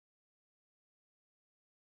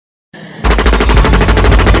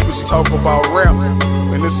Niggas talk about rap,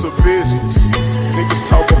 and it's a business. Niggas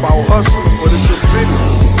talk about hustling, but it's a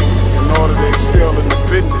business. In order to excel in the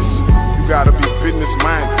business, you gotta be business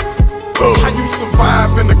minded. How you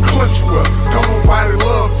survive in the clutch where don't nobody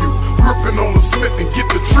love you? Gripping on the Smith and get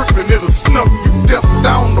the trippin', it'll snuff you. Death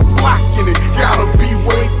down the block and it gotta be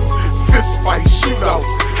waiting. Fist fights, shootouts,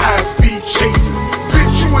 high speed chases.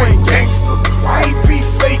 Bitch, you ain't gangster. Why he be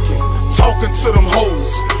faking? Talking to them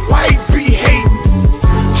hoes. Why he be hating?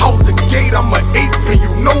 Out the gate, I'm an ape and you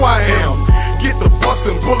know I am. Get the bus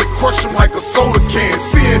and bullet crush him like a soda can.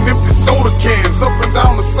 Seeing empty soda cans up and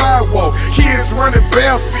down the sidewalk. Kids running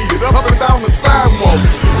barefooted up and down the sidewalk.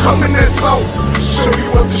 Coming that south, show you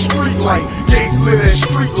what the street like. Gates lit at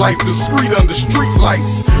street light, discreet under street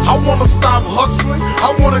lights. I wanna stop hustling, I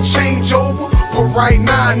wanna change over. But right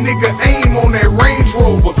now, nigga, aim on that Range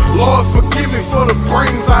Rover. Lord, forgive me for the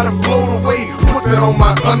brains I done blown away. Put that on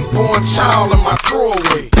my unborn child and my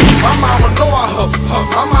throwaway. My mama know I hustle,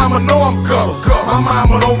 my mama know I'm gutter. My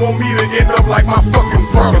mama don't want me to end up like my fucking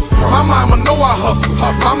brother. My mama know I hustle,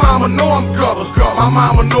 my mama know I'm gutter. My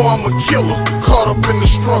mama know I'm a killer, caught up in the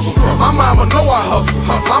struggle. My mama know I hustle,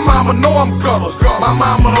 my mama know I'm gutter. My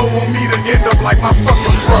mama don't want me to end up like my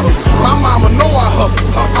fucking brother. My mama know I hustle,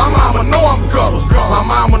 my mama know I'm gutter. My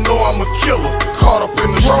mama know I'm a killer, caught up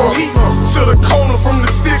in the struggle. To the corner from the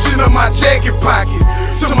stitching of my jacket pocket,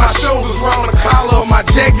 to my shoulders round the collar of my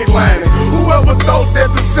jacket lining. Whoever thought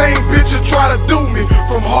that the same bitch would try to do me?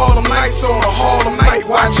 From Harlem nights on a Harlem night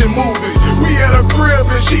watching movies. We at a crib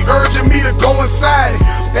and she urging me to go inside it.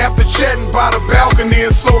 After chatting by the balcony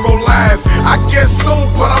and so go live. I guess so,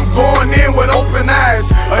 but I'm going in with open eyes.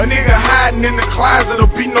 A nigga hiding in the closet'll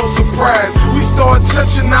be no surprise. We start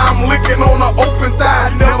touching, now I'm licking on her open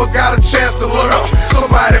thigh. Never got a chance to look up,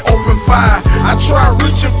 somebody open fire. I try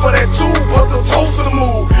reaching for that tube, but the toaster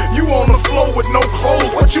move. You on the floor with no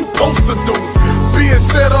clothes, what you supposed to do? Being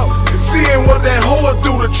set up, seeing what that hoe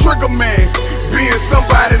do, the trigger man. Being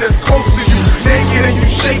somebody that's close to you, naked and you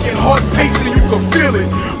shaking, heart pacing, you can feel it.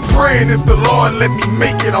 Praying if the Lord let me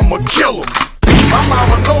make it, I'ma kill him. My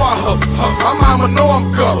mama know I hustle, my mama know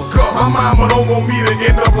I'm gutter. My mama don't want me to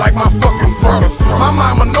end up like my fucking brother. My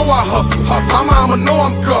mama know I hustle, my mama know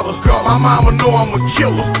I'm gutter. My mama know I'm a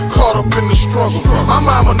killer, caught up in the struggle. My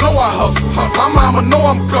mama know I hustle, my mama know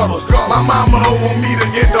I'm gutter. My mama don't want me to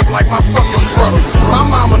end up like my fucking brother. My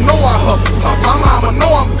mama know I hustle, my mama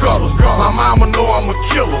know I'm gutter. My mama know I'm a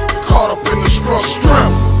killer, caught up in the struggle.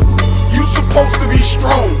 Strength, you supposed to be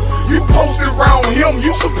strong. You posted around him,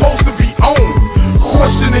 you supposed to be on.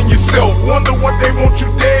 Questioning yourself, wonder what they want you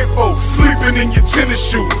dead for. Sleeping in your tennis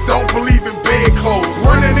shoes, don't believe in bed clothes.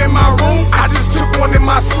 Running in my room, I just took one in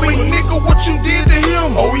my sleeve. Nigga, what you did to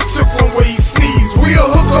him? Oh, he took one where he sneezed. We'll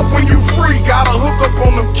hook up when you free, gotta hook up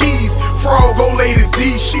on them keys. Frog old lady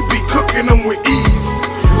D, she be cooking them with ease.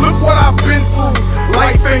 Look what I've been through,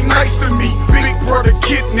 life ain't nice to me. Big brother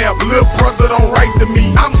kidnapped, little brother don't write to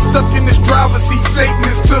me. I'm stuck in this driver's seat, Satan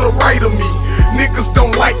is to the right of me. Niggas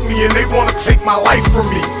don't like me and they wanna take my life from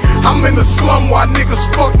me. I'm in the slum while niggas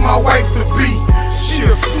fuck my wife to be. She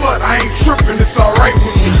a slut, I ain't tripping, it's alright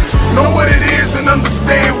with me. Know what it is and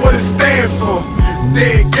understand what it stand for.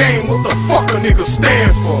 Dead game, what the fuck a nigga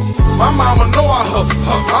stand for? My mama know I hustle,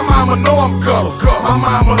 my mama know I'm gutter. My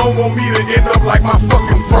mama don't want me to end up like my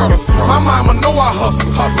fucking brother. My mama know I hustle,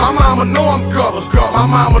 my mama know I'm gutter. My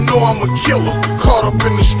mama know I'm a killer, caught up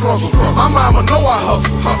in the struggle. My mama know I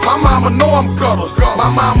hustle, my mama know I'm gutter. My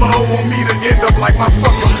mama don't want me to end up like my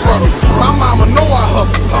fucking brother. My mama know I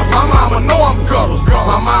hustle, my mama know I'm gutter.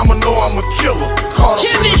 My mama know I'm a killer, caught up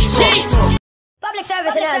in the struggle. Public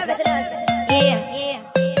service announcement. Yeah.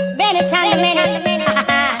 Benny time the menace.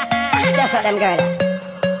 That's what them girls are.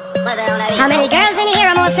 How many girls in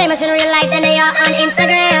here are more famous in real life than they are on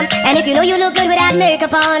Instagram? And if you know you look good without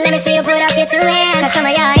makeup on, let me see you put up your two hands. Cause some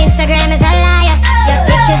of your Instagram is a liar. Your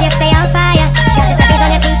pictures, you stay on fire. Got your selfies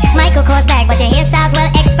on your feet, Michael Kors bag, but your hairstyles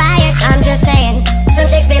well expired. I'm just saying, some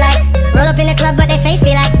chicks be like, roll up in the club but their face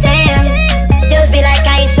be like, damn. Dudes be like,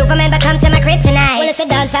 I ain't Superman but come to my crib tonight. When you sit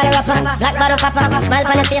down, side a rapper, black bottle popper, smile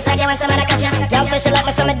on your face like you want some of the catch ya. Y'all say she like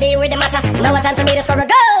me, some of the with the matter. Now what time for me to score a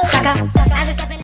goal, sucker.